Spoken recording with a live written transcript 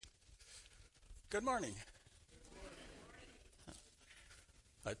Good morning.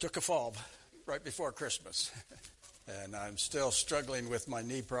 I took a fall right before Christmas, and I'm still struggling with my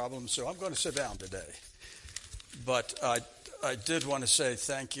knee problem, so I'm going to sit down today. But I did want to say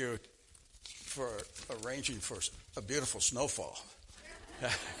thank you for arranging for a beautiful snowfall.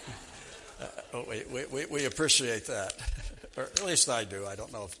 We appreciate that, or at least I do. I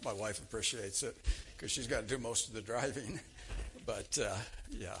don't know if my wife appreciates it because she's got to do most of the driving, but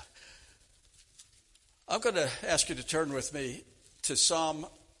yeah. I'm going to ask you to turn with me to Psalm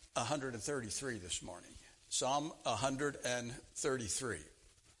 133 this morning. Psalm 133.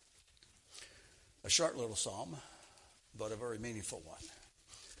 A short little psalm, but a very meaningful one.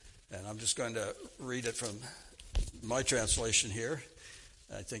 And I'm just going to read it from my translation here.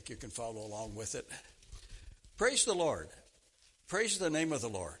 I think you can follow along with it. Praise the Lord. Praise the name of the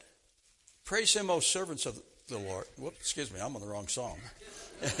Lord. Praise him, O servants of the Lord. Whoops, excuse me, I'm on the wrong psalm.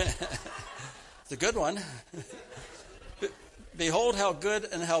 The good one. Behold how good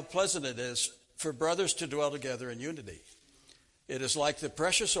and how pleasant it is for brothers to dwell together in unity. It is like the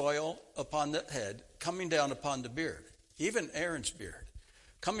precious oil upon the head, coming down upon the beard, even Aaron's beard,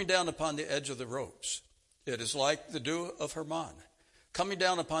 coming down upon the edge of the robes. It is like the dew of Hermon, coming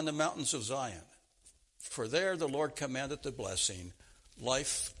down upon the mountains of Zion. For there the Lord commandeth the blessing,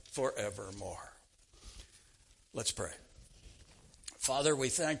 life forevermore. Let's pray. Father, we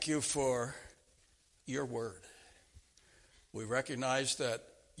thank you for your word. We recognize that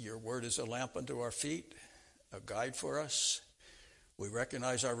your word is a lamp unto our feet, a guide for us. We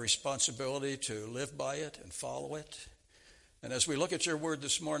recognize our responsibility to live by it and follow it. And as we look at your word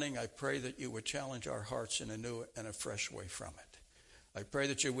this morning, I pray that you would challenge our hearts in a new and a fresh way from it. I pray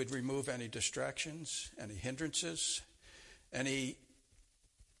that you would remove any distractions, any hindrances, any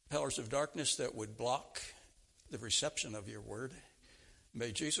powers of darkness that would block the reception of your word.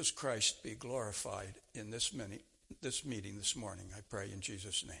 May Jesus Christ be glorified in this meeting this morning, I pray in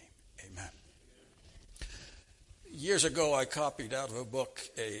Jesus' name. Amen. Years ago, I copied out of a book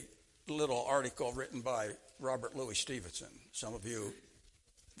a little article written by Robert Louis Stevenson. Some of you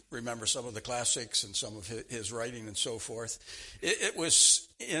remember some of the classics and some of his writing and so forth. It was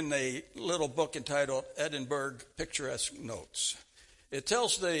in a little book entitled Edinburgh Picturesque Notes. It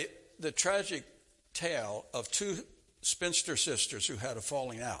tells the tragic tale of two spinster sisters who had a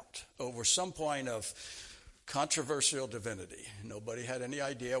falling out over some point of controversial divinity. Nobody had any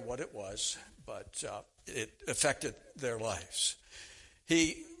idea what it was, but it affected their lives.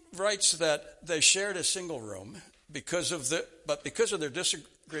 He writes that they shared a single room because of their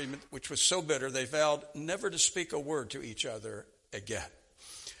disagreement, which was so bitter, they vowed never to speak a word to each other again.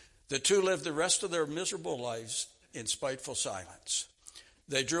 The two lived the rest of their miserable lives in spiteful silence.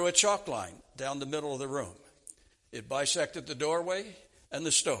 They drew a chalk line down the middle of the room. It bisected the doorway and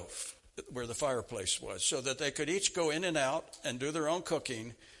the stove where the fireplace was, so that they could each go in and out and do their own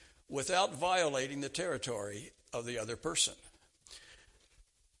cooking without violating the territory of the other person.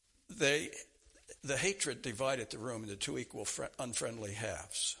 The hatred divided the room into two equal unfriendly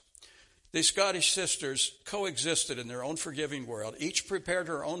halves. These Scottish sisters coexisted in their own forgiving world. Each prepared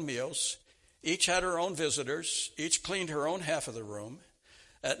her own meals. Each had her own visitors. Each cleaned her own half of the room.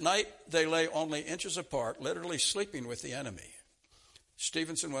 At night, they lay only inches apart, literally sleeping with the enemy.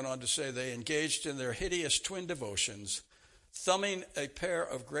 Stevenson went on to say they engaged in their hideous twin devotions, thumbing a pair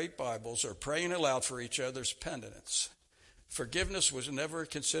of great Bibles or praying aloud for each other's penitence. Forgiveness was never a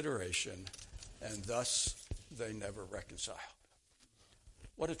consideration, and thus they never reconciled.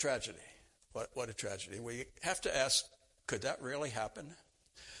 What a tragedy. What a tragedy. We have to ask, could that really happen?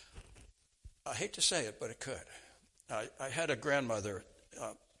 I hate to say it, but it could. I had a grandmother.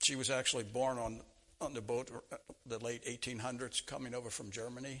 She was actually born on the boat, the late 1800s, coming over from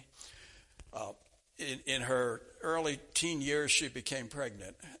Germany. In her early teen years, she became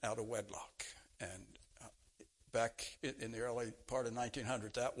pregnant out of wedlock. And back in the early part of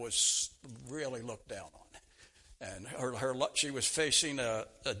 1900, that was really looked down on. And she was facing a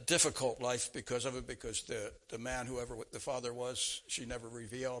difficult life because of it, because the man, whoever the father was, she never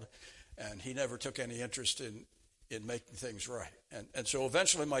revealed, and he never took any interest in making things right. And so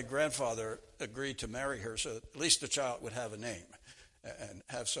eventually my grandfather agreed to marry her so at least the child would have a name and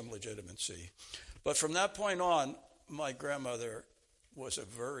have some legitimacy. But from that point on, my grandmother was a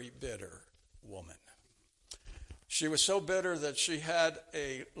very bitter woman. She was so bitter that she had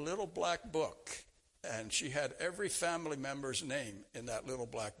a little black book, and she had every family member's name in that little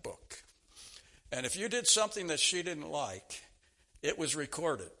black book. And if you did something that she didn't like, it was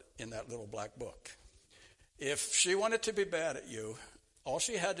recorded in that little black book. If she wanted to be bad at you, all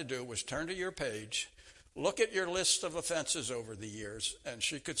she had to do was turn to your page, Look at your list of offenses over the years, and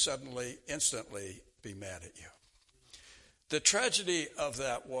she could suddenly, instantly be mad at you. The tragedy of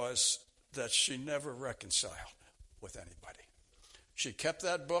that was that she never reconciled with anybody. She kept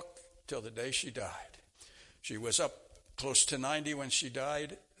that book till the day she died. She was up close to 90 when she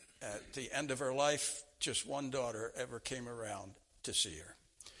died. At the end of her life, just one daughter ever came around to see her.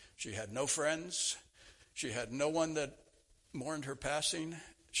 She had no friends. She had no one that mourned her passing.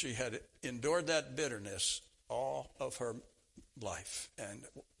 She had endured that bitterness all of her life. And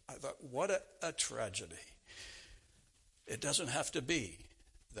I thought, what a tragedy. It doesn't have to be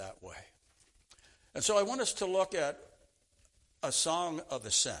that way. And so I want us to look at a song of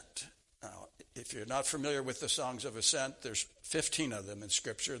ascent. Now, if you're not familiar with the songs of ascent, there's 15 of them in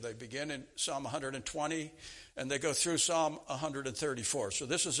Scripture. They begin in Psalm 120, and they go through Psalm 134. So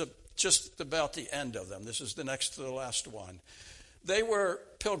this is just about the end of them. This is the next to the last one. They were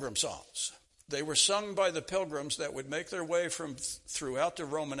pilgrim songs. They were sung by the pilgrims that would make their way from throughout the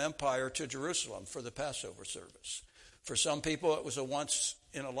Roman Empire to Jerusalem for the Passover service. For some people, it was a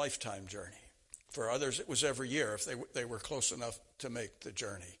once-in-a-lifetime journey. For others, it was every year if they were close enough to make the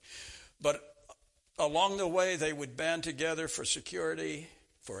journey. But along the way, they would band together for security,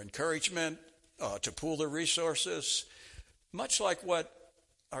 for encouragement, to pool their resources, much like what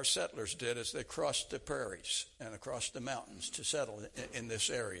our settlers did as they crossed the prairies and across the mountains to settle in this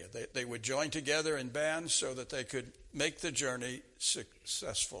area. They would join together in bands so that they could make the journey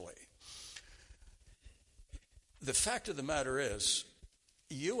successfully. The fact of the matter is,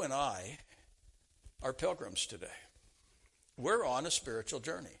 you and I are pilgrims today. We're on a spiritual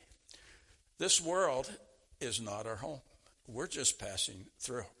journey. This world is not our home. We're just passing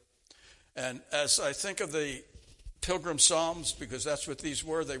through. And as I think of the pilgrim psalms, because that's what these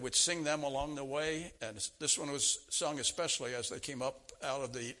were, they would sing them along the way. And this one was sung especially as they came up out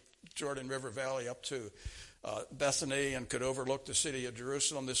of the Jordan River Valley up to Bethany and could overlook the city of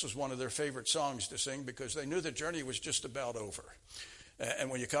Jerusalem. This was one of their favorite songs to sing because they knew the journey was just about over. And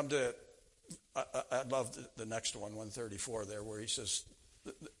when you come to, I love the next one, 134 there, where he says,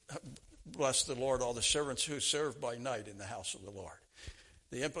 bless the Lord, all the servants who serve by night in the house of the Lord.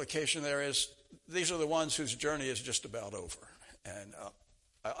 The implication there is these are the ones whose journey is just about over. And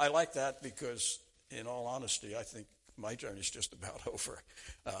I like that because, in all honesty, I think my journey is just about over.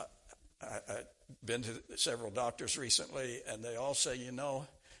 I've been to several doctors recently, and they all say,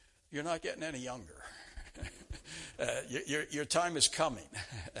 you're not getting any younger. Your time is coming.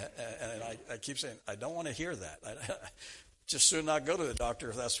 And I keep saying, I don't want to hear that. Just soon not go to the doctor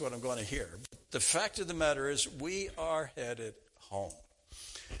if that's what I'm going to hear. The fact of the matter is we are headed home.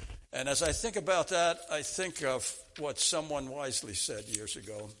 And as I think about that, I think of what someone wisely said years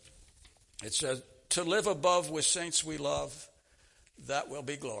ago. It says, to live above with saints we love, that will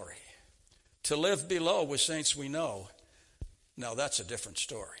be glory. To live below with saints we know, now that's a different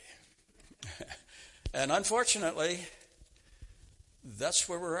story. And unfortunately, that's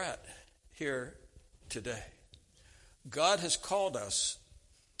where we're at here today. God has called us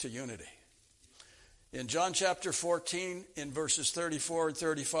to unity. In John chapter 14, in verses 34 and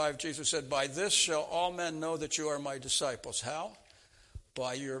 35, Jesus said, by this shall all men know that you are my disciples. How?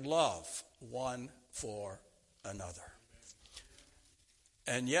 By your love one for another.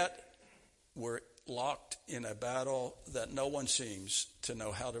 And yet, we're locked in a battle that no one seems to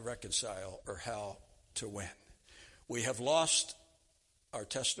know how to reconcile or how to win. We have lost our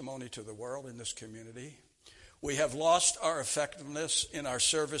testimony to the world in this community. We have lost our effectiveness in our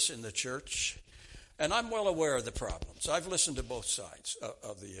service in the church. And I'm well aware of the problems. I've listened to both sides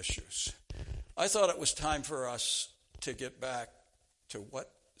of the issues. I thought it was time for us to get back to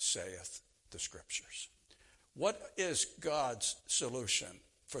what saith the Scriptures. What is God's solution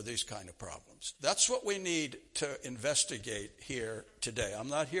for these kind of problems? That's what we need to investigate here today. I'm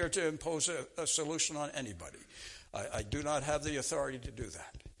not here to impose a solution on anybody. I do not have the authority to do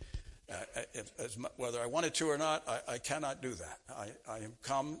that. Whether I wanted to or not, I cannot do that. I am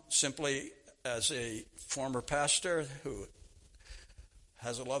come simply as a former pastor who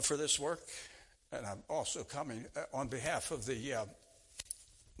has a love for this work, and I'm also coming on behalf of the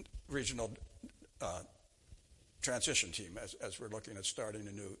regional transition team as we're looking at starting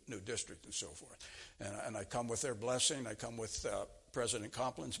a new district and so forth. And I come with their blessing. I come with President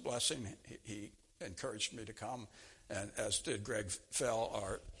Complin's blessing. He encouraged me to come, and as did Greg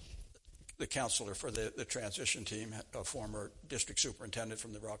Fell, the counselor for the transition team, a former district superintendent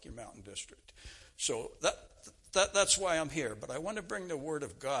from the Rocky Mountain District. So that's why I'm here. But I want to bring the Word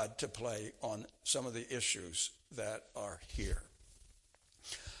of God to play on some of the issues that are here.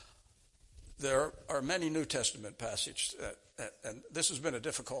 There are many New Testament passages, and this has been a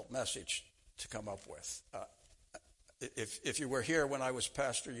difficult message to come up with. If you were here when I was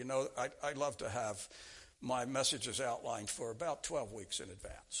pastor, you know I love to have my messages outlined for about 12 weeks in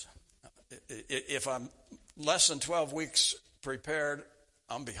advance. If I'm less than 12 weeks prepared,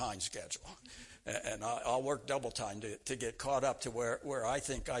 I'm behind schedule. And I'll work double time to get caught up to where I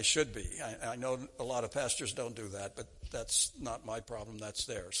think I should be. I know a lot of pastors don't do that, but that's not my problem. That's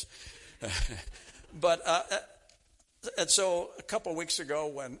theirs. And so a couple of weeks ago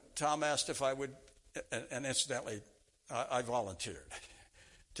when Tom asked if I would, and incidentally, I volunteered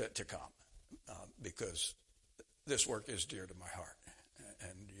to come because this work is dear to my heart.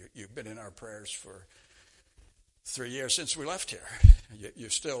 And you've been in our prayers for 3 years since we left here. You're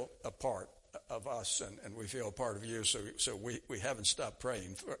still a part of us, and we feel a part of you, so we haven't stopped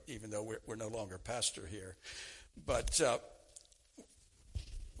praying, even though we're no longer pastor here. But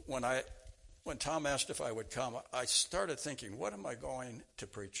when Tom asked if I would come, I started thinking, what am I going to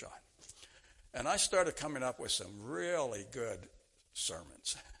preach on? And I started coming up with some really good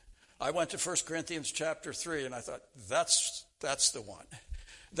sermons. I went to 1 Corinthians chapter 3, and I thought, that's the one.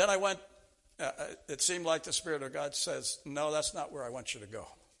 Then I went, it seemed like the Spirit of God says, no, that's not where I want you to go.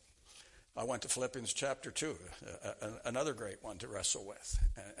 I went to Philippians chapter 2, another great one to wrestle with.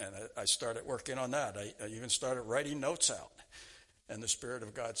 And I started working on that. I even started writing notes out. And the Spirit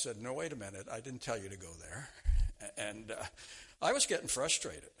of God said, no, wait a minute, I didn't tell you to go there. And I was getting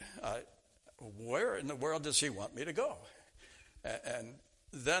frustrated. Where in the world does he want me to go? And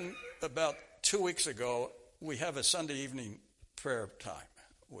then about 2 weeks ago, we have a Sunday evening prayer time.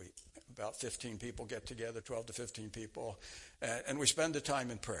 About 15 people get together, 12 to 15 people, and we spend the time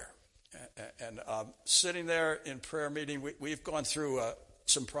in prayer. And sitting there in prayer meeting, we've gone through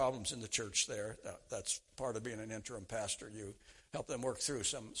some problems in the church there. That's part of being an interim pastor. You help them work through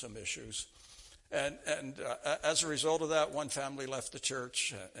some issues. And as a result of that, one family left the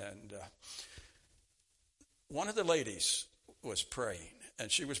church, and one of the ladies was praying,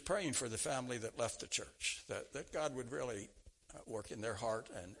 and she was praying for the family that left the church, that God would really work in their heart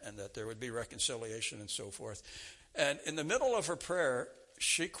and that there would be reconciliation and so forth. And in the middle of her prayer,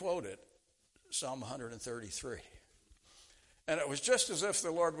 she quoted Psalm 133. And it was just as if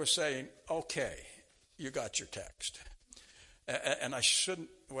the Lord was saying, okay, you got your text. And I shouldn't,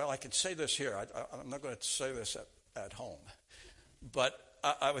 well, I can say this here. I'm not going to say this at home. But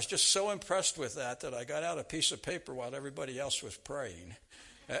I was just so impressed with that I got out a piece of paper while everybody else was praying.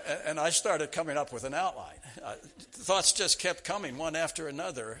 And I started coming up with an outline. Thoughts just kept coming one after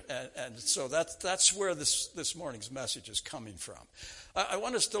another. And so that's where this morning's message is coming from. I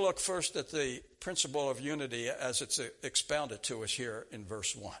want us to look first at the principle of unity as it's expounded to us here in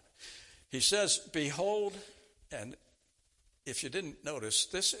verse 1. He says, behold, and if you didn't notice,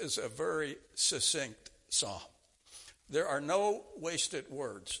 this is a very succinct psalm. There are no wasted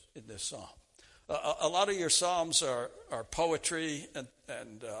words in this psalm. A lot of your psalms are poetry,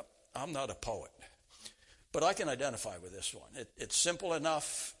 and I'm not a poet. But I can identify with this one. It's simple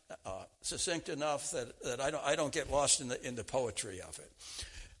enough, succinct enough that I don't get lost in the poetry of it.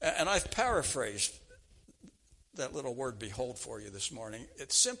 And I've paraphrased that little word behold for you this morning.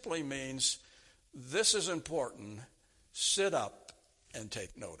 It simply means this is important. Sit up and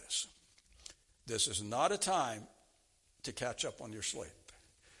take notice. This is not a time to catch up on your sleep.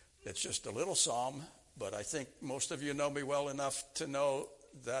 It's just a little psalm, but I think most of you know me well enough to know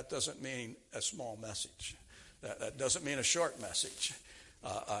that doesn't mean a small message. That doesn't mean a short message.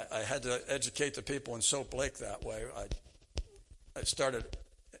 I had to educate the people in Soap Lake that way. I started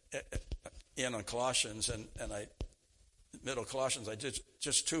in on Colossians, and middle Colossians, I did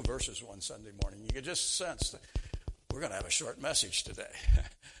just 2 verses one Sunday morning. You could just sense that we're going to have a short message today.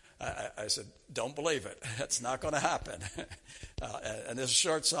 I said, don't believe it. It's not going to happen. And it's a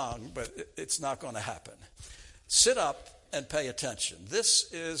short song, but it's not going to happen. Sit up and pay attention.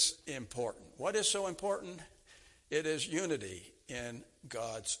 This is important. What is so important? It is unity in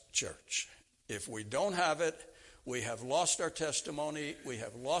God's church. If we don't have it, we have lost our testimony. We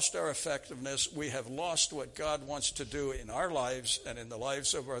have lost our effectiveness. We have lost what God wants to do in our lives and in the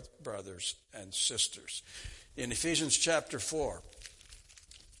lives of our brothers and sisters. In Ephesians chapter 4,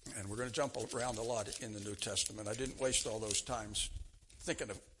 and we're going to jump around a lot in the New Testament. I didn't waste all those times thinking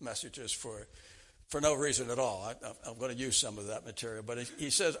of messages for no reason at all. I'm going to use some of that material. But he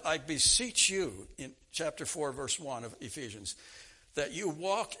says, I beseech you, in chapter 4, verse 1 of Ephesians, that you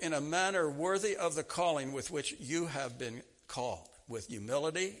walk in a manner worthy of the calling with which you have been called, with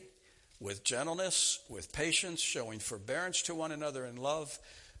humility, with gentleness, with patience, showing forbearance to one another in love,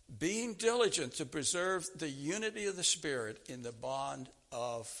 being diligent to preserve the unity of the Spirit in the bond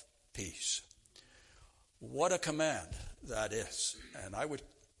of peace. What a command that is. And I would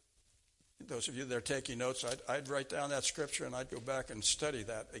those of you that are taking notes, I'd write down that scripture and I'd go back and study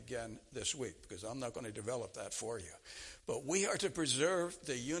that again this week, because I'm not going to develop that for you. But we are to preserve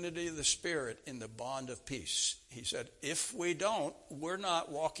the unity of the Spirit in the bond of peace. He said, if we don't, we're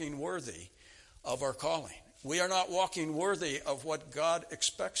not walking worthy of our calling. We are not walking worthy of what God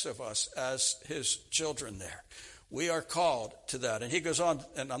expects of us as his children there. We are called to that. And he goes on,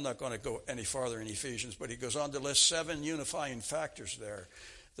 and I'm not going to go any farther in Ephesians, but he goes on to list 7 unifying factors there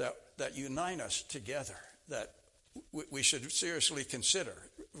that unite us together, that we should seriously consider.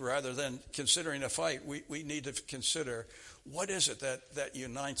 Rather than considering a fight, we need to consider, what is it that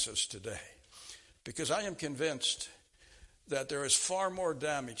unites us today? Because I am convinced that there is far more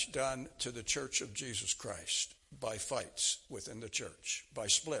damage done to the Church of Jesus Christ by fights within the church, by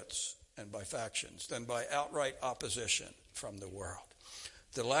splits and by factions, than by outright opposition from the world.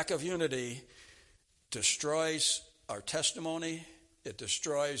 The lack of unity destroys our testimony. It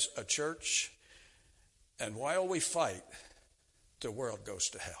destroys a church. And while we fight, the world goes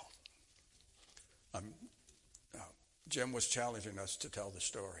to hell. Jim was challenging us to tell the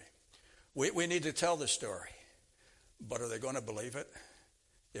story. We need to tell the story. But are they going to believe it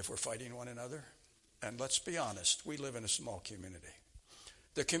if we're fighting one another? And let's be honest, we live in a small community.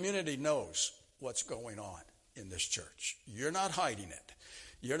 The community knows what's going on in this church. You're not hiding it.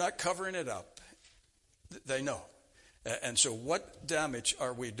 You're not covering it up. They know. And so what damage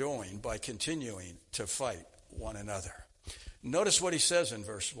are we doing by continuing to fight one another? Notice what he says in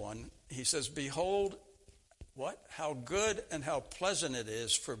verse 1. He says, behold, what? How good and how pleasant it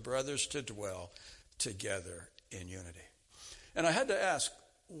is for brothers to dwell together in unity. And I had to ask,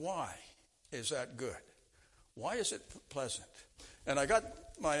 why is that good? Why is it pleasant? And I got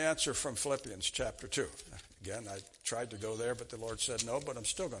my answer from Philippians chapter 2. Again, I tried to go there, but the Lord said no, but I'm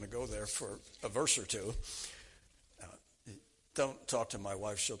still going to go there for a verse or two. Don't talk to my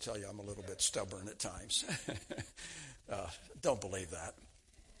wife. She'll tell you I'm a little bit stubborn at times. Don't believe that.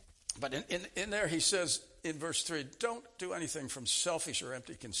 But in there he says in verse 3, don't do anything from selfish or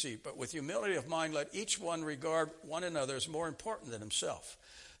empty conceit, but with humility of mind let each one regard one another as more important than himself.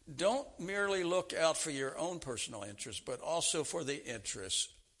 Don't merely look out for your own personal interests, but also for the interests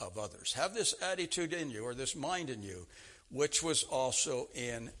of others. Have this attitude in you, or this mind in you, which was also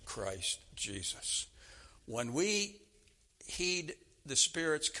in Christ Jesus. When we heed the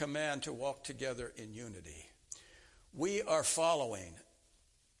Spirit's command to walk together in unity, we are following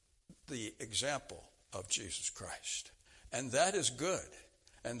the example of Jesus Christ. And that is good,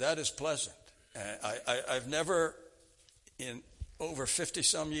 and that is pleasant. I've never, in over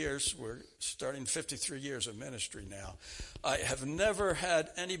 50-some years, we're starting 53 years of ministry now, I have never had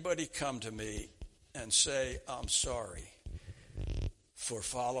anybody come to me and say, I'm sorry for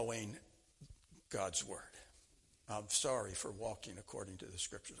following God's word. I'm sorry for walking according to the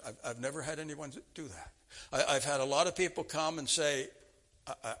Scriptures. I've never had anyone do that. I've had a lot of people come and say,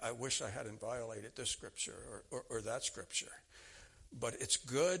 I wish I hadn't violated this Scripture or that Scripture. But it's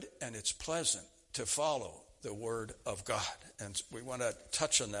good and it's pleasant to follow the Word of God. And we want to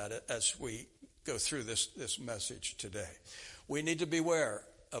touch on that as we go through this message today. We need to beware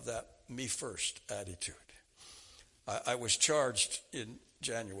of that me first attitude. I was charged in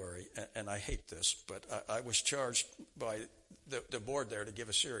January, and I hate this, but I was charged by the board there to give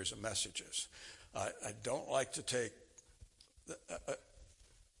a series of messages. I don't like to take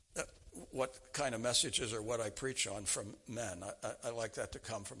what kind of messages or what I preach on from men. I like that to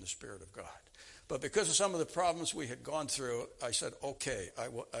come from the Spirit of God. But because of some of the problems we had gone through, I said, okay, I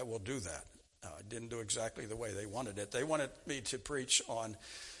will do that. I didn't do exactly the way they wanted it. They wanted me to preach on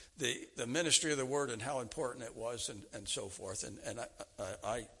the ministry of the word and how important it was and so forth. And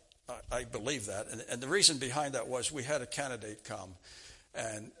I believe that. And the reason behind that was we had a candidate come,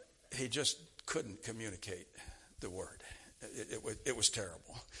 and he just couldn't communicate the word. It was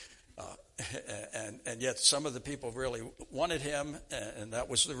terrible. And yet some of the people really wanted him, and that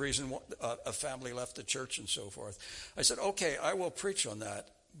was the reason a family left the church and so forth. I said, okay, I will preach on that,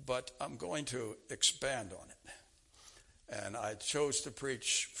 but I'm going to expand on it. And I chose to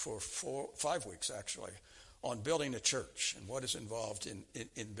preach for 5 weeks, actually, on building a church and what is involved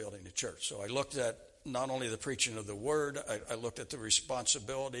in building a church. So I looked at not only the preaching of the word, I looked at the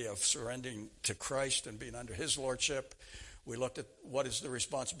responsibility of surrendering to Christ and being under his lordship. We looked at what is the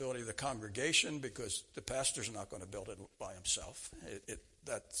responsibility of the congregation, because the pastor's not going to build it by himself.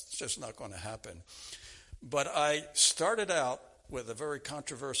 That's just not going to happen. But I started out with a very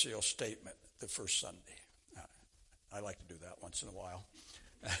controversial statement the first Sunday. I like to do that once in a while.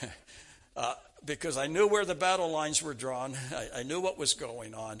 Because I knew where the battle lines were drawn. I knew what was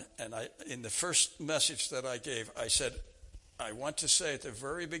going on. And in the first message that I gave, I said, I want to say at the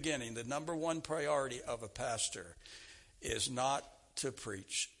very beginning, the number one priority of a pastor is not to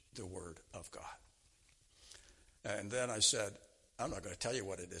preach the Word of God. And then I said, I'm not going to tell you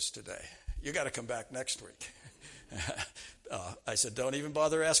what it is today. You got to come back next week. I said, don't even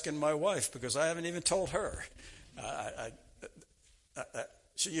bother asking my wife because I haven't even told her.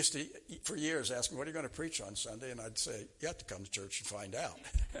 She used to, for years, ask me, what are you going to preach on Sunday? And I'd say, you have to come to church and find out.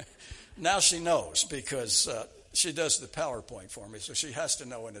 Now she knows because she does the PowerPoint for me, so she has to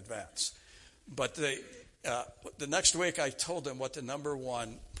know in advance. But the next week I told them what the number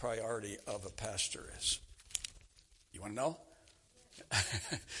one priority of a pastor is. You want to know?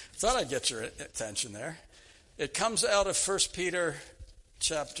 Thought I'd get your attention there. It comes out of 1 Peter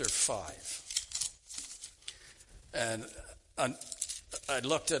chapter 5. And I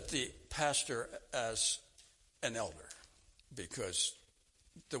looked at the pastor as an elder because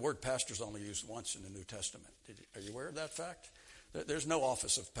the word pastor is only used once in the New Testament. Are you aware of that fact? There's no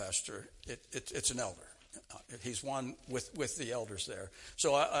office of pastor. It's an elder. He's one with the elders there.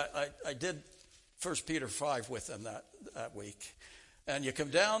 So I did 1 Peter 5 with them that week. And you come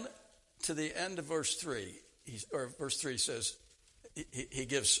down to the end of verse 3. Verse 3 says, he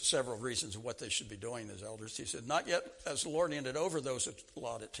gives several reasons of what they should be doing as elders. He said, not yet as lording it over those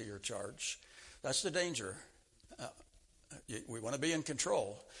allotted to your charge. That's the danger. We want to be in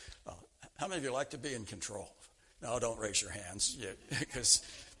control. How many of you like to be in control? No, don't raise your hands because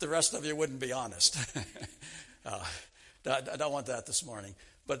the rest of you wouldn't be honest. I don't want that this morning.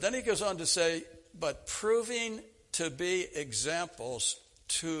 But then he goes on to say, but proving to be examples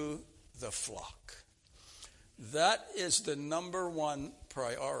to the flock. That is the number one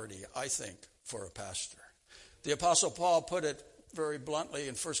priority, I think, for a pastor. The Apostle Paul put it very bluntly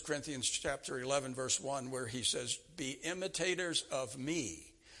in 1 Corinthians chapter 11, verse 1, where he says, be imitators of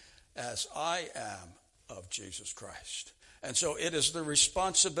me as I am of Jesus Christ. And so it is the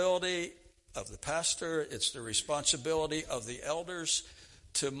responsibility of the pastor, it's the responsibility of the elders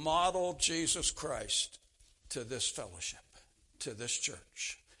to model Jesus Christ to this fellowship, to this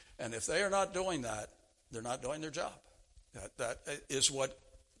church. And if they are not doing that, they're not doing their job. That is what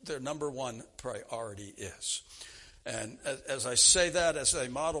their number one priority is. And as I say that, as they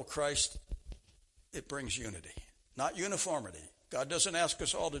model Christ, it brings unity, not uniformity. God doesn't ask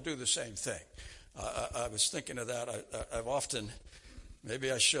us all to do the same thing. I was thinking of that. I've often, maybe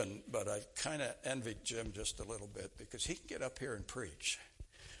I shouldn't, but I've kind of envied Jim just a little bit because he can get up here and preach.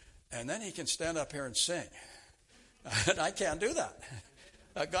 And then he can stand up here and sing. And I can't do that.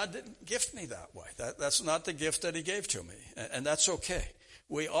 God didn't gift me that way. That's not the gift that he gave to me. And that's okay.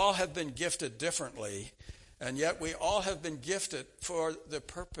 We all have been gifted differently, and yet we all have been gifted for the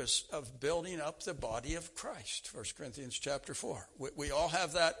purpose of building up the body of Christ, 1 Corinthians chapter 4. We all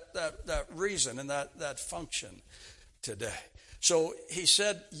have that reason and that function today. So he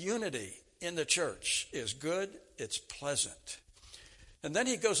said unity in the church is good, it's pleasant. And then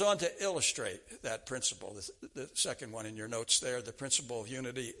he goes on to illustrate that principle, the second one in your notes there, the principle of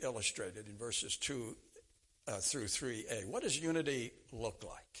unity illustrated in verses 2 through 3a. What does unity look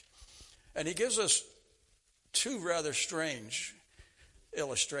like? And he gives us two rather strange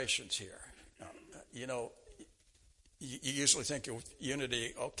illustrations here. You usually think of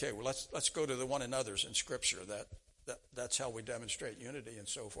unity, okay, well, let's go to the one another's in Scripture. That's how we demonstrate unity and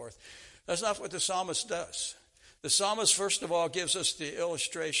so forth. That's not what the psalmist does. The psalmist, first of all, gives us the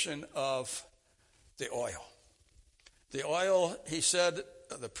illustration of the oil. The oil, he said,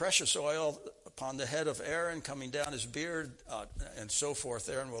 the precious oil upon the head of Aaron coming down his beard and so forth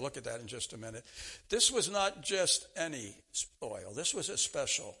there, and we'll look at that in just a minute. This was not just any oil. This was a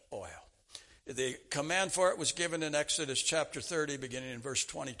special oil. The command for it was given in Exodus chapter 30, beginning in verse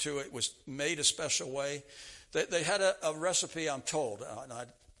 22. It was made a special way. They had a recipe, I'm told, and I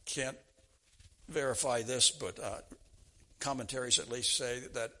can't verify this, but commentaries at least say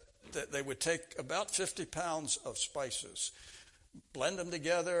that they would take about 50 pounds of spices, blend them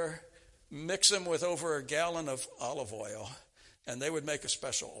together, mix them with over a gallon of olive oil, and they would make a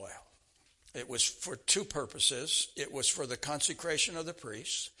special oil. It was for two purposes. It was for the consecration of the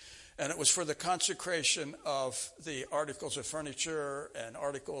priests, and it was for the consecration of the articles of furniture and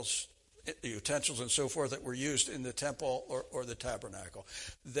articles, utensils and so forth that were used in the temple or the tabernacle.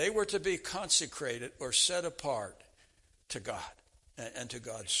 They were to be consecrated or set apart to God and to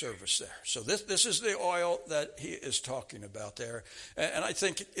God's service there. So this is the oil that he is talking about there. And I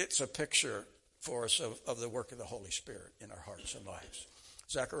think it's a picture for us of the work of the Holy Spirit in our hearts and lives.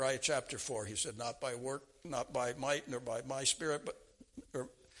 Zechariah chapter 4, he said, not by work, not by might, nor by my spirit, or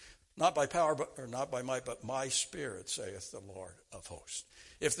not by power, or not by might, but my spirit, saith the Lord of hosts.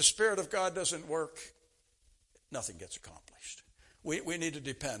 If the Spirit of God doesn't work, nothing gets accomplished. We need to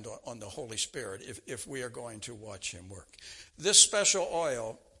depend on the Holy Spirit if we are going to watch him work. This special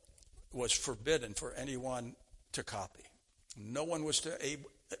oil was forbidden for anyone to copy. No one was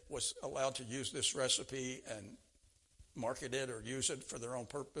allowed to use this recipe and market it or use it for their own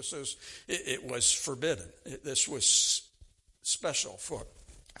purposes. It was forbidden. This was special for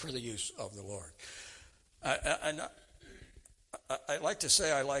the use of the Lord. I like to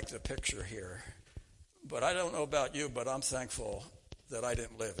say I like the picture here, but I don't know about you, but I'm thankful that I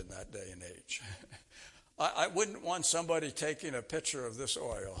didn't live in that day and age. I wouldn't want somebody taking a picture of this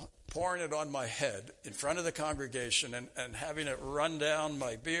oil, pouring it on my head in front of the congregation and having it run down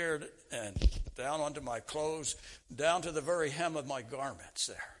my beard and down onto my clothes, down to the very hem of my garments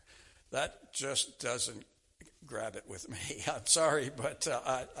there. That just doesn't grab it with me. I'm sorry, but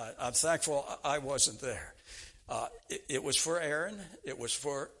I'm thankful I wasn't there. It was for Aaron. It was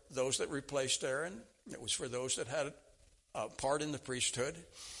for those that replaced Aaron. It was for those that had a part in the priesthood.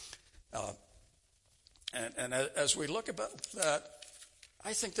 And as we look about that,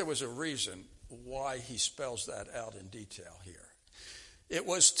 I think there was a reason why he spells that out in detail here. It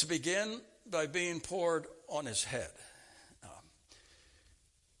was to begin by being poured on his head.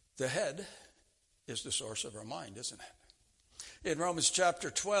 The head is the source of our mind, isn't it? In Romans chapter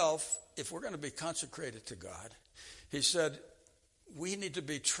 12, if we're going to be consecrated to God, he said we need to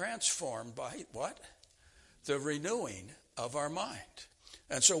be transformed by what? The renewing of our mind.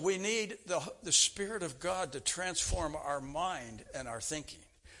 And so we need the Spirit of God to transform our mind and our thinking.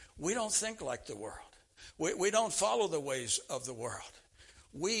 We don't think like the world. We don't follow the ways of the world.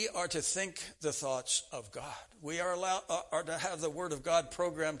 We are to think the thoughts of God. We are to have the Word of God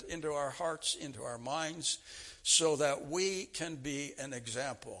programmed into our hearts, into our minds, so that we can be an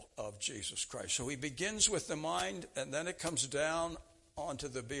example of Jesus Christ. So he begins with the mind, and then it comes down onto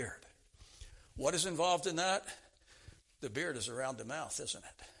the beard. What is involved in that? The beard is around the mouth, isn't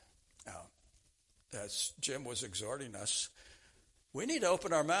it? As Jim was exhorting us, we need to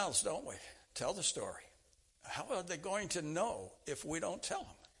open our mouths, don't we? Tell the story. How are they going to know if we don't tell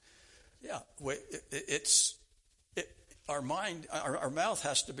them? Yeah, our mind, our mouth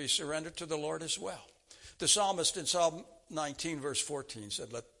has to be surrendered to the Lord as well. The psalmist in Psalm 19, verse 14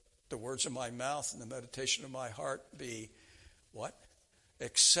 said, "Let the words of my mouth and the meditation of my heart be," what?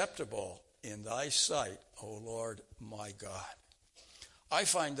 "Acceptable in thy sight, O Lord my God." I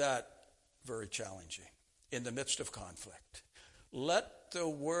find that very challenging in the midst of conflict. Let the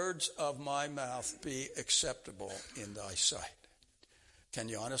words of my mouth be acceptable in thy sight. Can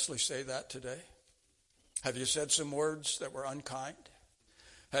you honestly say that today? Have you said some words that were unkind?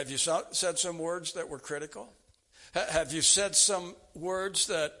 Have you said some words that were critical? Have you said some words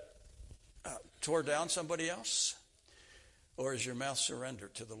that tore down somebody else? Or is your mouth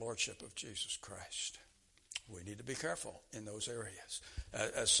surrendered to the Lordship of Jesus Christ? We need to be careful in those areas.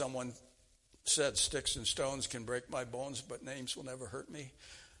 As someone said, "Sticks and stones can break my bones, but names will never hurt me."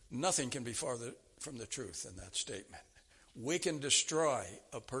 Nothing can be farther from the truth in that statement. We can destroy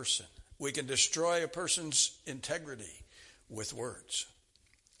a person. We can destroy a person's integrity with words.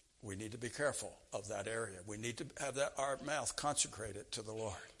 We need to be careful of that area. We need to have our mouth consecrated to the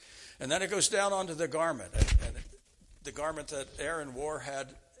Lord. And then it goes down onto the garment. And the garment that Aaron wore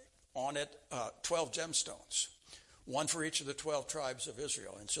had on it 12 gemstones, one for each of the 12 tribes of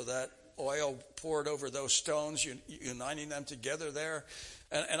Israel. And so that oil poured over those stones, uniting them together there.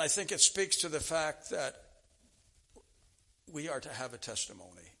 And I think it speaks to the fact that we are to have a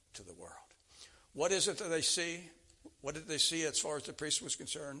testimony to the world. What is it that they see? What did they see as far as the priest was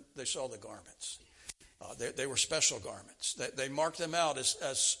concerned? They saw the garments. They were special garments. They marked them out as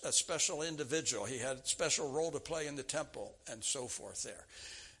a special individual. He had a special role to play in the temple and so forth there.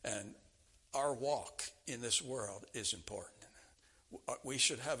 And our walk in this world is important. We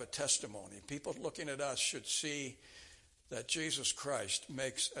should have a testimony. People looking at us should see that Jesus Christ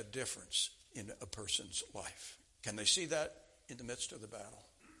makes a difference in a person's life. Can they see that in the midst of the battle?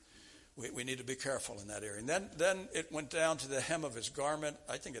 We need to be careful in that area. And then it went down to the hem of his garment.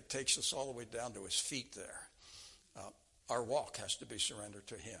 I think it takes us all the way down to his feet there. Our walk has to be surrendered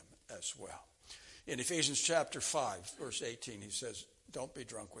to him as well. In Ephesians chapter 5, verse 18, he says, "Don't be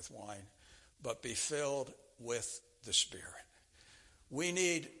drunk with wine, but be filled with the Spirit." We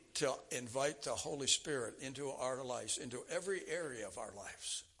need to invite the Holy Spirit into our lives, into every area of our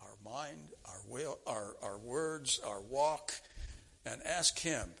lives, our mind, our will, our words, our walk, and ask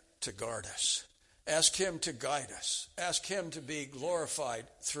him to guard us. Ask him to guide us. Ask him to be glorified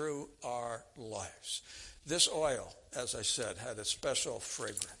through our lives. This oil, as I said, had a special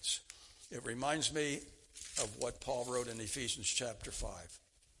fragrance. It reminds me of what Paul wrote in Ephesians chapter 5.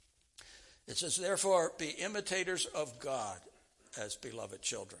 It says, therefore, be imitators of God as beloved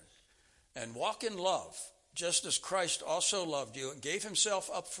children, and walk in love, just as Christ also loved you and gave himself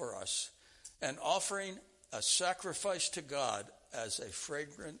up for us, an offering, a sacrifice to God as a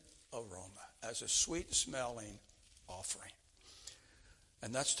fragrant aroma, as a sweet-smelling offering.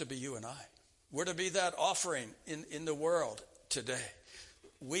 And that's to be you and I. We're to be that offering in the world today.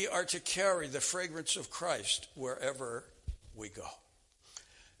 We are to carry the fragrance of Christ wherever we go.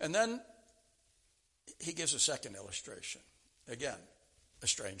 And then he gives a second illustration. Again, a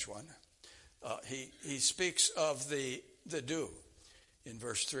strange one. He speaks of the dew in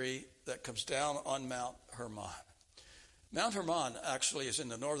verse 3 that comes down on Mount Hermon. Mount Hermon actually is in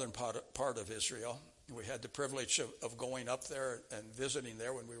the northern part of Israel. We had the privilege of going up there and visiting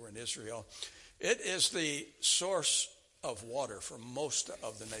there when we were in Israel. It is the source of water for most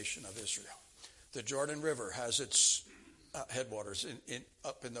of the nation of Israel. The Jordan River has its headwaters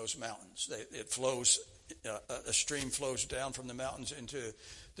up in those mountains. It flows, a stream flows down from the mountains into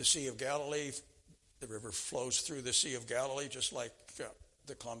the Sea of Galilee. The river flows through the Sea of Galilee, just like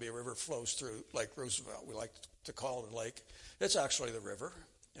the Columbia River flows through Lake Roosevelt. We like to call it a lake. It's actually the river.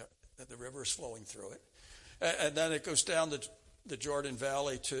 The river is flowing through it. And then it goes down the Jordan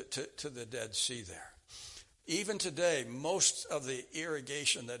Valley to the Dead Sea there. Even today, most of the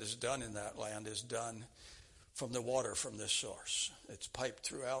irrigation that is done in that land is done from the water from this source. It's piped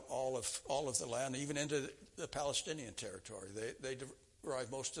throughout all of the land, even into the Palestinian territory. They derive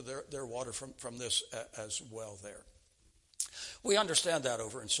most of their water from this as well there. We understand that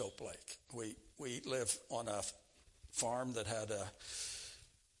over in Soap Lake. We live on a farm that had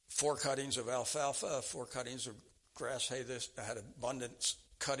 4 cuttings of alfalfa, 4 cuttings of grass hay. This had abundant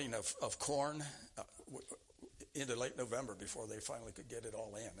cutting of corn into late November before they finally could get it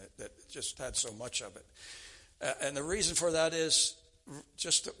all in. It just had so much of it. And the reason for that is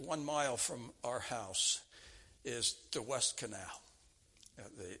just 1 mile from our house is the West Canal.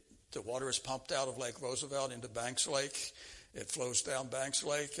 The water is pumped out of Lake Roosevelt into Banks Lake. It flows down Banks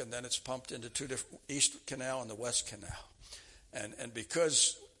Lake, and then it's pumped into 2 different, East Canal and the West Canal. And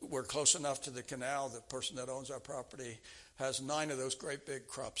because we're close enough to the canal, the person that owns our property has 9 of those great big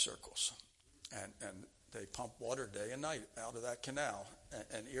crop circles. And they pump water day and night out of that canal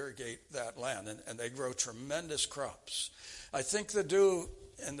and irrigate that land. And they grow tremendous crops. I think the dew,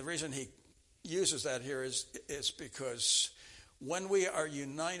 and the reason he uses that here is because when we are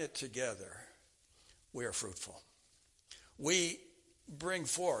united together, we are fruitful. We bring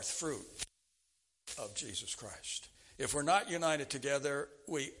forth fruit of Jesus Christ. If we're not united together,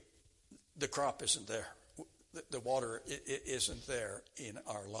 the crop isn't there. The water isn't there in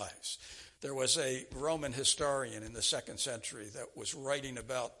our lives. There was a Roman historian in the 2nd century that was writing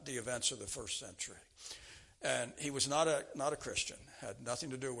about the events of the 1st century. And he was not a Christian, had nothing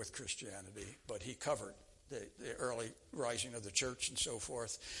to do with Christianity, but he covered the early rising of the church and so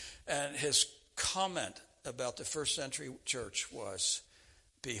forth. And his comment about the 1st century church was,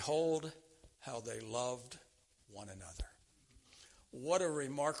 "Behold how they loved one another." What a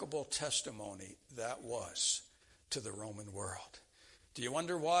remarkable testimony that was to the Roman world. Do you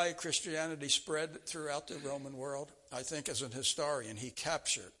wonder why Christianity spread throughout the Roman world? I think as an historian, he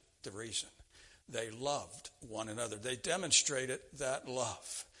captured the reason. They loved one another. They demonstrated that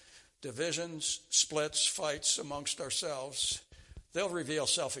love. Divisions, splits, fights amongst ourselves, they'll reveal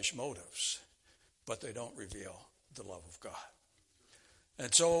selfish motives, but they don't reveal the love of God.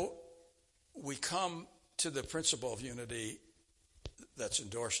 And so we come to the principle of unity that's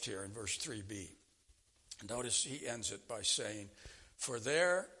endorsed here in verse 3b. Notice he ends it by saying, "For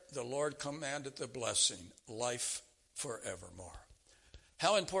there the Lord commanded the blessing, life forevermore."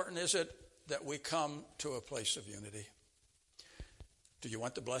 How important is it that we come to a place of unity? Do you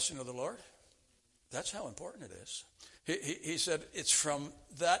want the blessing of the Lord? That's how important it is. He said it's from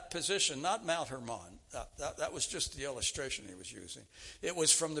that position, not Mount Hermon. That was just the illustration he was using. It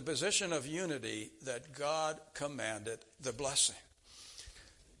was from the position of unity that God commanded the blessing.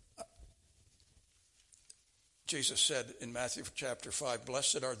 Jesus said in Matthew chapter 5,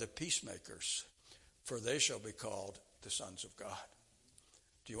 "Blessed are the peacemakers, for they shall be called the sons of God."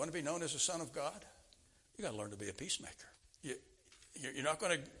 Do you want to be known as a son of God? You got to learn to be a peacemaker. You're not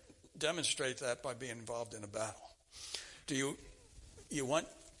going to demonstrate that by being involved in a battle. Do you want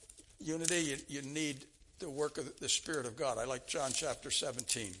unity? You need the work of the Spirit of God. I like John chapter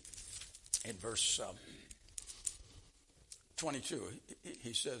 17 in verse 22.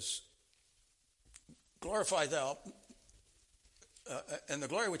 He says, "Glorify thou, and the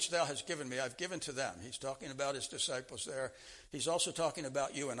glory which thou hast given me, I've given to them." He's talking about his disciples there. He's also talking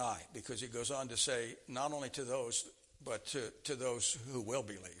about you and I, because he goes on to say, not only to those but to those who will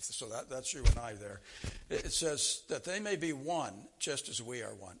believe. So that's you and I there. It says that they may be one, just as we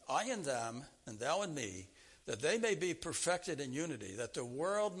are one. I and them, and thou and me, that they may be perfected in unity, that the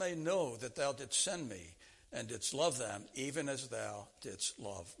world may know that thou didst send me, and didst love them, even as thou didst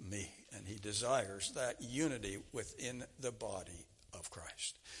love me. And he desires that unity within the body of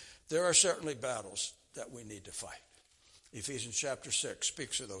Christ. There are certainly battles that we need to fight. Ephesians chapter 6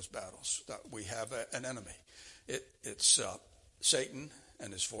 speaks of those battles, that we have an enemy. It's Satan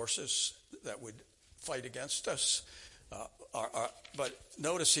and his forces that would fight against us. But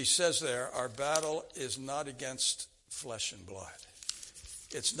notice he says there, our battle is not against flesh and blood.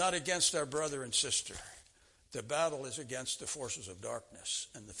 It's not against our brother and sister. The battle is against the forces of darkness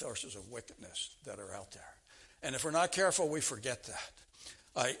and the forces of wickedness that are out there. And if we're not careful, we forget that.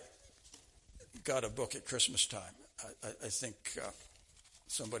 I got a book at Christmas time. I think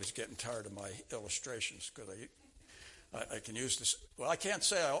somebody's getting tired of my illustrations because I can use this. Well, I can't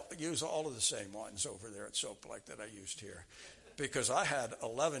say I use all of the same ones over there at Soap Lake that I used here, because I had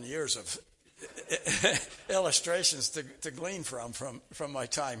 11 years of illustrations to glean from my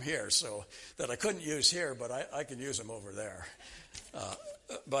time here, so that I couldn't use here, but I can use them over there.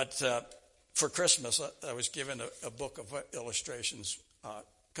 But for Christmas, I was given a book of illustrations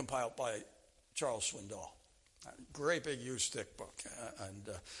compiled by Charles Swindoll. Great big used thick book, and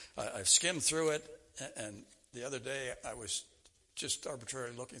I've skimmed through it, and the other day I was just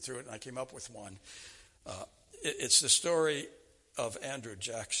arbitrarily looking through it, and I came up with one. It's the story of Andrew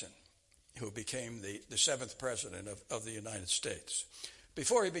Jackson, who became the seventh president of the United States.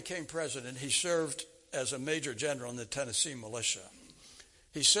 Before he became president, he served as a major general in the Tennessee militia.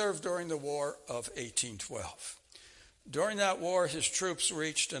 He served during the War of 1812. During that war, his troops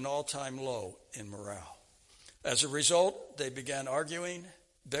reached an all-time low in morale. As a result, they began arguing,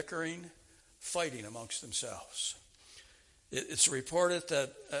 bickering, fighting amongst themselves. It's reported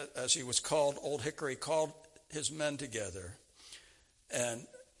that, as he was called, Old Hickory called his men together, and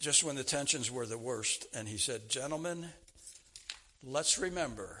just when the tensions were the worst, and he said, "Gentlemen, let's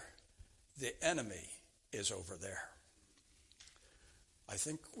remember the enemy is over there." I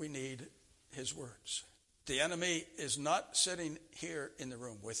think we need his words. The enemy is not sitting here in the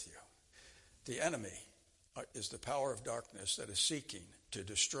room with you. The enemy is the power of darkness that is seeking to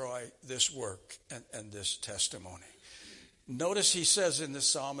destroy this work and this testimony. Notice he says in the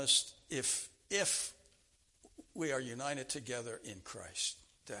psalmist, if we are united together in Christ,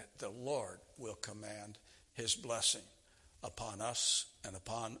 that the Lord will command his blessing upon us and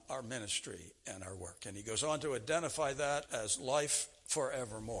upon our ministry and our work. And he goes on to identify that as life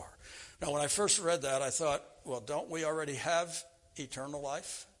forevermore. Now, when I first read that, I thought, well, don't we already have eternal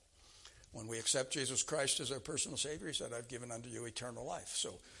life? When we accept Jesus Christ as our personal Savior, he said, I've given unto you eternal life.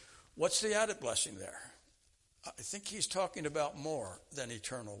 So what's the added blessing there? I think he's talking about more than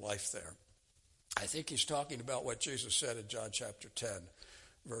eternal life there. I think he's talking about what Jesus said in John chapter 10,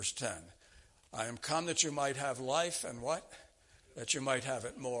 verse 10. I am come that you might have life, and what? That you might have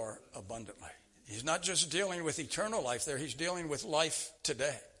it more abundantly. He's not just dealing with eternal life there, he's dealing with life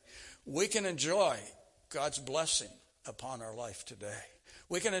today. We can enjoy God's blessing upon our life today.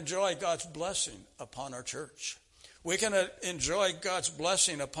 We can enjoy God's blessing upon our church. We can enjoy God's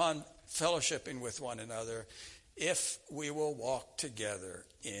blessing upon fellowshipping with one another if we will walk together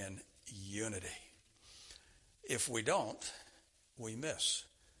in unity. If we don't, we miss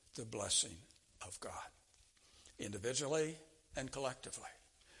the blessing of God, individually and collectively.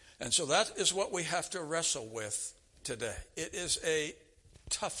 And so that is what we have to wrestle with today. It is a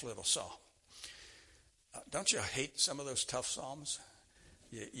tough little psalm. Don't you hate some of those tough psalms?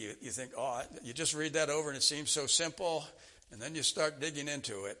 You think, you just read that over and it seems so simple, and then you start digging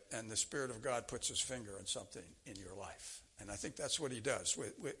into it, and the Spirit of God puts his finger on something in your life. And I think that's what he does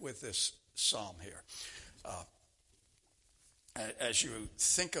with this psalm here. As you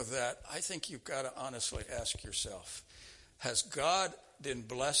think of that, I think you've got to honestly ask yourself, has God been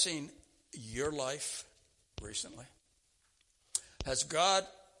blessing your life recently? Has God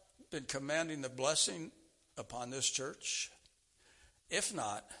been commanding the blessing upon this church? If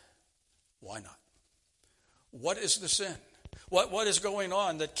not, why not? What is the sin? What is going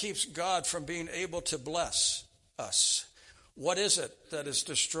on that keeps God from being able to bless us? What is it that is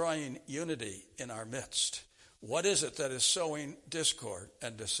destroying unity in our midst? What is it that is sowing discord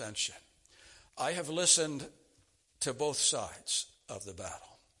and dissension? I have listened to both sides of the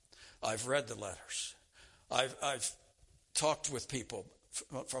battle. I've read the letters. I've talked with people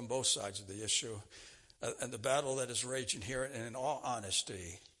from both sides of the issue. And the battle that is raging here, and in all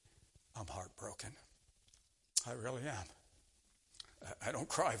honesty, I'm heartbroken. I really am. I don't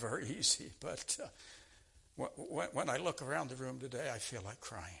cry very easy, but When I look around the room today, I feel like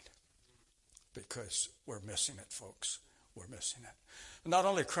crying because we're missing it, folks. We're missing it. Not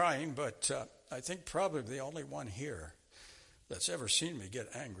only crying, but I think probably the only one here that's ever seen me get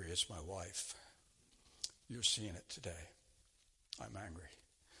angry is my wife. You're seeing it today. I'm angry.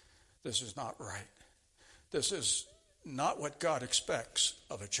 This is not right. This is not what God expects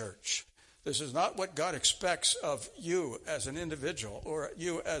of a church. This is not what God expects of you as an individual or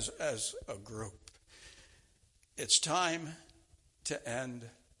you as a group. It's time to end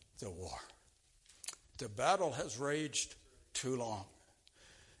the war. The battle has raged too long.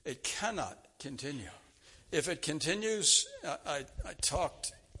 It cannot continue. If it continues, I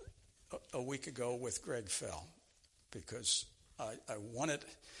talked a week ago with Greg Fell because I wanted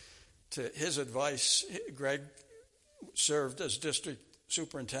to his advice. Greg served as district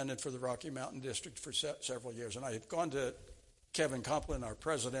superintendent for the Rocky Mountain District for several years, and I had gone to Kevin Complin, our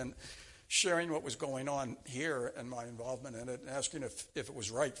president, sharing what was going on here and my involvement in it, and asking if it was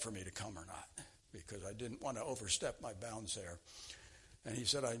right for me to come or not, because I didn't want to overstep my bounds there. And he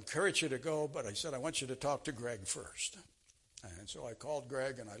said, I encourage you to go, but I said, I want you to talk to Greg first. And so I called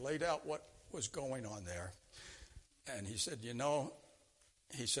Greg, and I laid out what was going on there. And he said,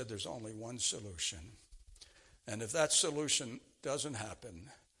 he said, there's only one solution. And if that solution doesn't happen,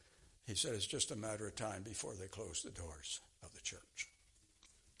 he said, it's just a matter of time before they close the doors of the church.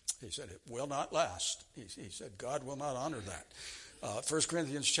 He said, it will not last. He said, God will not honor that. 1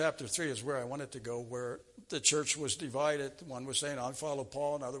 Corinthians chapter 3 is where I wanted to go, where the church was divided. One was saying, I follow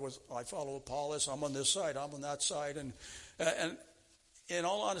Paul. Another was, I follow Apollos. I'm on this side. I'm on that side. And in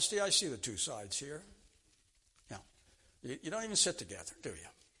all honesty, I see the two sides here. Now, you don't even sit together, do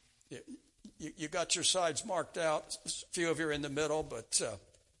you? You got your sides marked out. A few of you are in the middle, but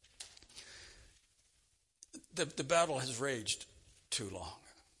the battle has raged too long.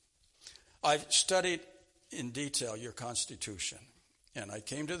 I've studied in detail your Constitution, and I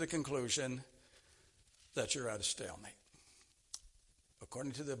came to the conclusion that you're at a stalemate.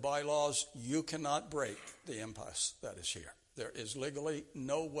 According to the bylaws, you cannot break the impasse that is here. There is legally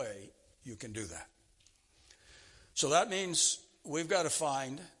no way you can do that. So that means we've got to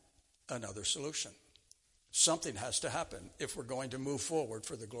find another solution. Something has to happen if we're going to move forward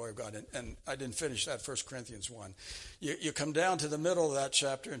for the glory of God. And I didn't finish that 1 Corinthians 1. You come down to the middle of that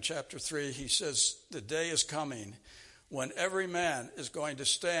chapter, in chapter 3, he says, the day is coming when every man is going to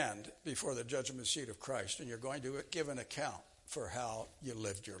stand before the judgment seat of Christ, and you're going to give an account for how you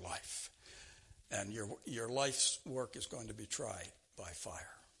lived your life. And your life's work is going to be tried by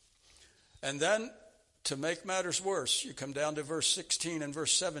fire. And then, to make matters worse, you come down to verse 16 and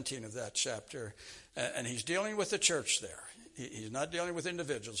verse 17 of that chapter, and he's dealing with the church there. He's not dealing with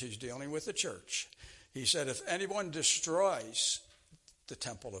individuals. He's dealing with the church. He said, if anyone destroys the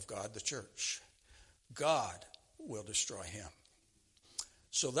temple of God, the church, God will destroy him.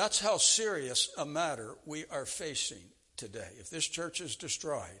 So that's how serious a matter we are facing today. If this church is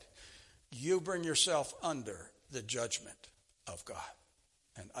destroyed, you bring yourself under the judgment of God.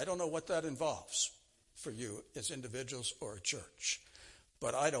 And I don't know what that involves for you as individuals or a church,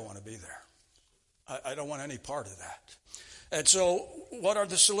 but I don't want to be there. I don't want any part of that. And so what are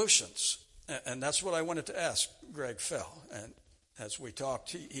the solutions? And that's what I wanted to ask Greg Fell. And as we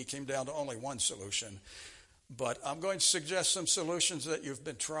talked, he came down to only one solution. But I'm going to suggest some solutions that you've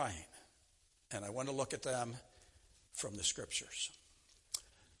been trying. And I want to look at them from the scriptures.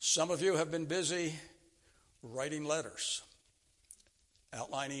 Some of you have been busy writing letters,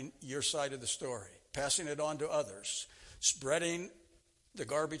 outlining your side of the story, passing it on to others, spreading the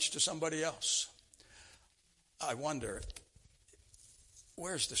garbage to somebody else. I wonder,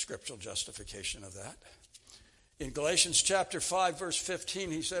 where's the scriptural justification of that? In Galatians chapter 5, verse 15,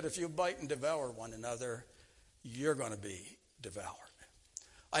 he said, if you bite and devour one another, you're going to be devoured.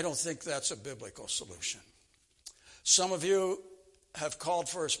 I don't think that's a biblical solution. Some of you have called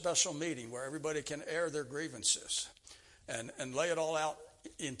for a special meeting where everybody can air their grievances and lay it all out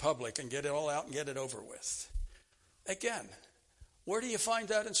in public and get it all out and get it over with. Again, where do you find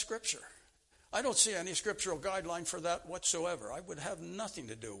that in Scripture? I don't see any scriptural guideline for that whatsoever. I would have nothing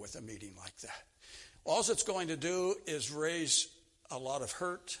to do with a meeting like that. All it's going to do is raise a lot of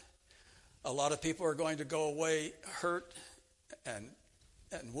hurt. A lot of people are going to go away hurt and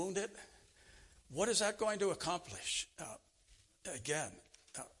wounded. What is that going to accomplish?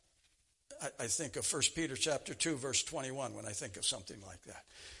 I think of 1 Peter chapter 2, verse 21 when I think of something like that.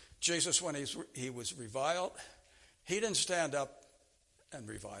 Jesus, when he was reviled, he didn't stand up and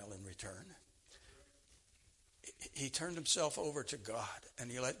revile in return. He turned himself over to God,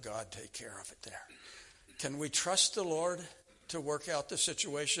 and he let God take care of it there. Can we trust the Lord to work out the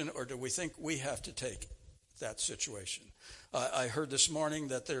situation, or do we think we have to take that situation. I heard this morning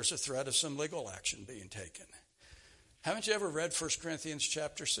that there's a threat of some legal action being taken. Haven't you ever read 1 Corinthians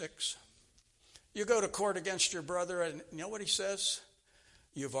chapter 6? You go to court against your brother, and you know what he says?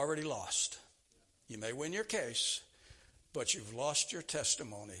 You've already lost. You may win your case, but you've lost your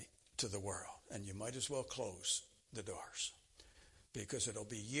testimony to the world, and you might as well close the doors, because it'll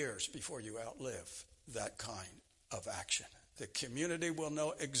be years before you outlive that kind of action. The community will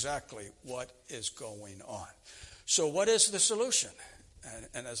know exactly what is going on. So what is the solution?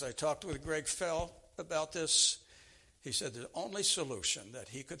 And as I talked with Greg Fell about this, he said the only solution that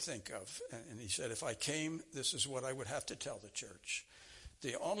he could think of, and he said, if I came, this is what I would have to tell the church.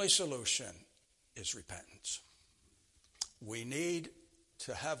 The only solution is repentance. We need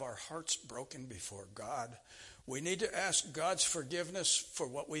to have our hearts broken before God. We need to ask God's forgiveness for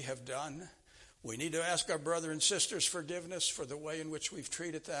what we have done. We need to ask our brother and sisters forgiveness for the way in which we've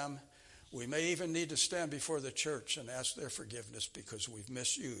treated them. We may even need to stand before the church and ask their forgiveness because we've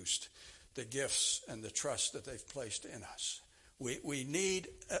misused the gifts and the trust that they've placed in us. We need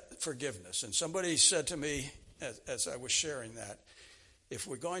forgiveness. And somebody said to me as I was sharing that, if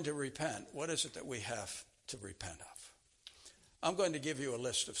we're going to repent, what is it that we have to repent of? I'm going to give you a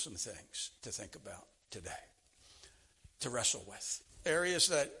list of some things to think about today, to wrestle with. Areas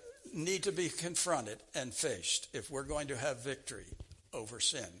that need to be confronted and faced if we're going to have victory over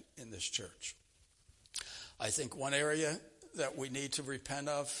sin in this church. I think one area that we need to repent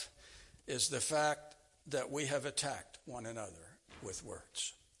of is the fact that we have attacked one another with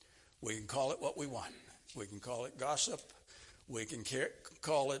words. We can call it what we want. We can call it gossip. We can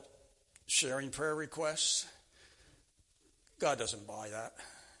call it sharing prayer requests. God doesn't buy that.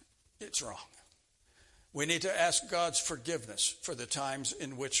 It's wrong. We need to ask God's forgiveness for the times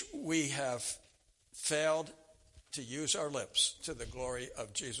in which we have failed to use our lips to the glory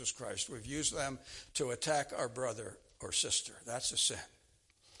of Jesus Christ. We've used them to attack our brother or sister. That's a sin.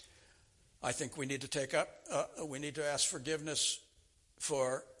 I think we need to ask forgiveness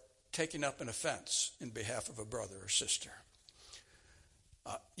for taking up an offense in behalf of a brother or sister.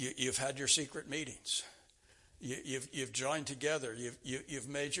 You've had your secret meetings. You've joined together. You've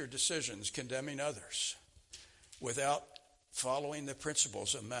made your decisions condemning others without following the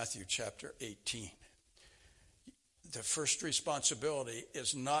principles of Matthew chapter 18. The first responsibility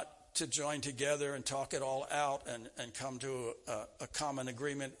is not to join together and talk it all out and come to a common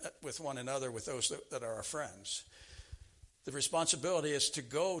agreement with one another, with those that are our friends. The responsibility is to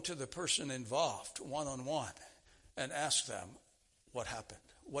go to the person involved one-on-one and ask them what happened,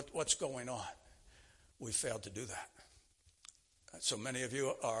 what's going on. We failed to do that. So many of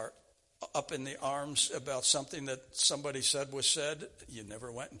you are up in the arms about something that somebody said was said. You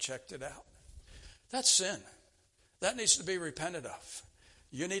never went and checked it out. That's sin. That needs to be repented of.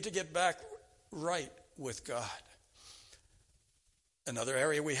 You need to get back right with God. Another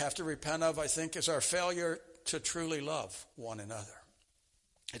area we have to repent of, I think, is our failure to truly love one another.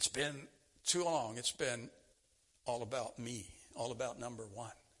 It's been too long. It's been all about me, all about number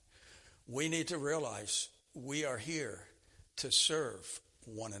one. We need to realize we are here to serve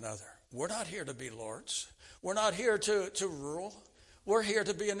one another. We're not here to be lords. We're not here to rule. We're here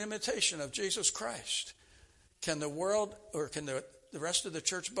to be an imitation of Jesus Christ. Can the world, or can the rest of the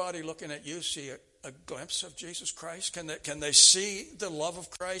church body looking at you see a glimpse of Jesus Christ? Can they see the love of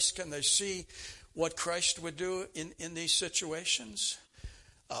Christ? Can they see what Christ would do in these situations?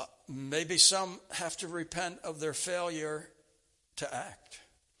 Maybe some have to repent of their failure to act.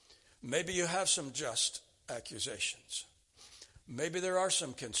 Maybe you have some just accusations. Maybe there are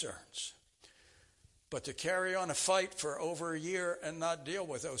some concerns. But to carry on a fight for over a year and not deal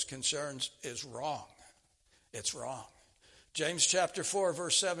with those concerns is wrong. It's wrong. James chapter 4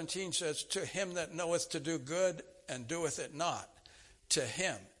 verse 17 says, "To him that knoweth to do good and doeth it not, to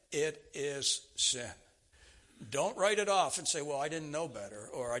him it is sin." Don't write it off and say, well, I didn't know better,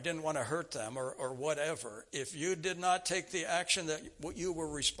 or I didn't want to hurt them, or whatever. If you did not take the action that you were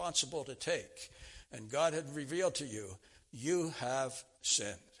responsible to take, and God had revealed to you, you have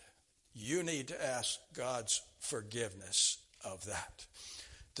sinned. You need to ask God's forgiveness of that.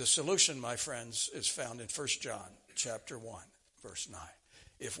 The solution, my friends, is found in 1 John chapter 1, verse 9.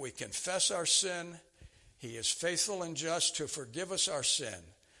 If we confess our sin, he is faithful and just to forgive us our sin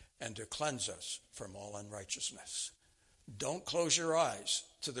and to cleanse us from all unrighteousness. Don't close your eyes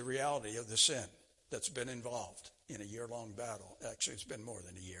to the reality of the sin that's been involved in a year-long battle. Actually, it's been more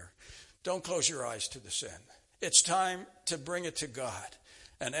than a year. Don't close your eyes to the sin. It's time to bring it to God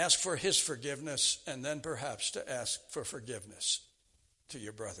and ask for his forgiveness, and then perhaps to ask for forgiveness to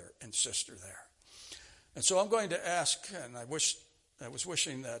your brother and sister there. And so I'm going to ask, and I was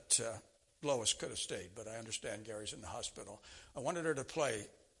wishing that Lois could have stayed, but I understand Gary's in the hospital. I wanted her to play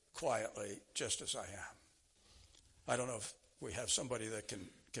quietly, just as I am. I don't know if we have somebody that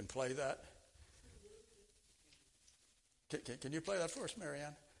can play that. Can you play that for us,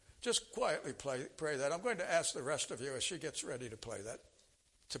 Marianne? Just quietly pray that. I'm going to ask the rest of you, as she gets ready to play that,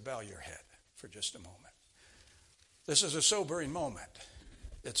 to bow your head for just a moment. This is a sobering moment.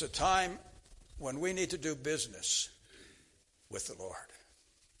 It's a time when we need to do business with the Lord.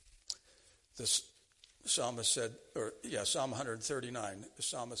 This psalmist said, Psalm 139, the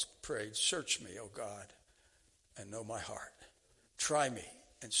psalmist prayed, "Search me, O God, and know my heart. Try me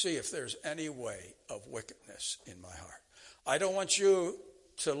and see if there's any way of wickedness in my heart." I don't want you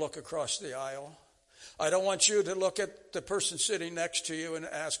to look across the aisle. I don't want you to look at the person sitting next to you and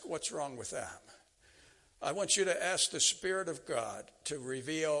ask, what's wrong with them? I want you to ask the Spirit of God to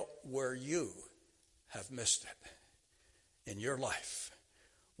reveal where you have missed it in your life.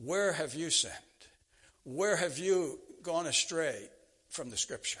 Where have you sinned? Where have you gone astray from the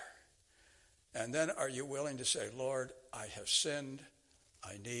Scripture? And then are you willing to say, Lord, I have sinned.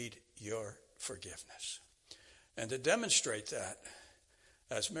 I need your forgiveness. And to demonstrate that,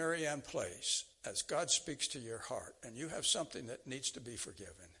 as Marianne plays, as God speaks to your heart, and you have something that needs to be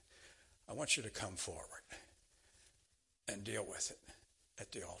forgiven, I want you to come forward and deal with it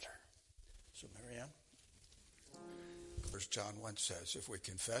at the altar. So, Marianne, 1 John 1 says, if we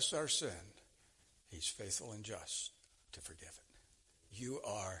confess our sin, he's faithful and just to forgive it. You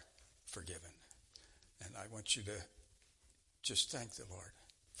are forgiven. And I want you to just thank the Lord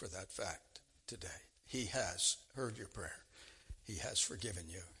for that fact today. He has heard your prayer. He has forgiven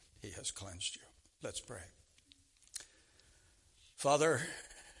you. He has cleansed you. Let's pray. Father,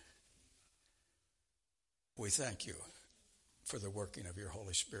 we thank you for the working of your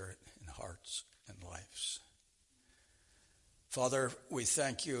Holy Spirit in hearts and lives. Father, we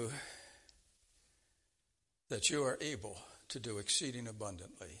thank you that you are able to do exceeding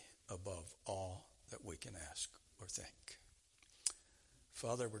abundantly above all that we can ask or think.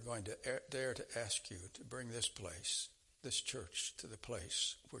 Father, we're going to dare to ask you to bring this place, this church, to the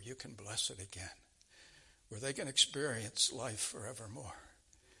place where you can bless it again, where they can experience life forevermore.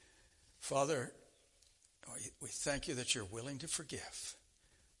 Father, we thank you that you're willing to forgive,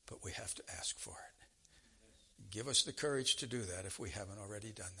 but we have to ask for it. Give us the courage to do that if we haven't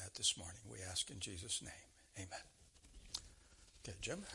already done that this morning. We ask in Jesus' name. Amen. Okay, Jim.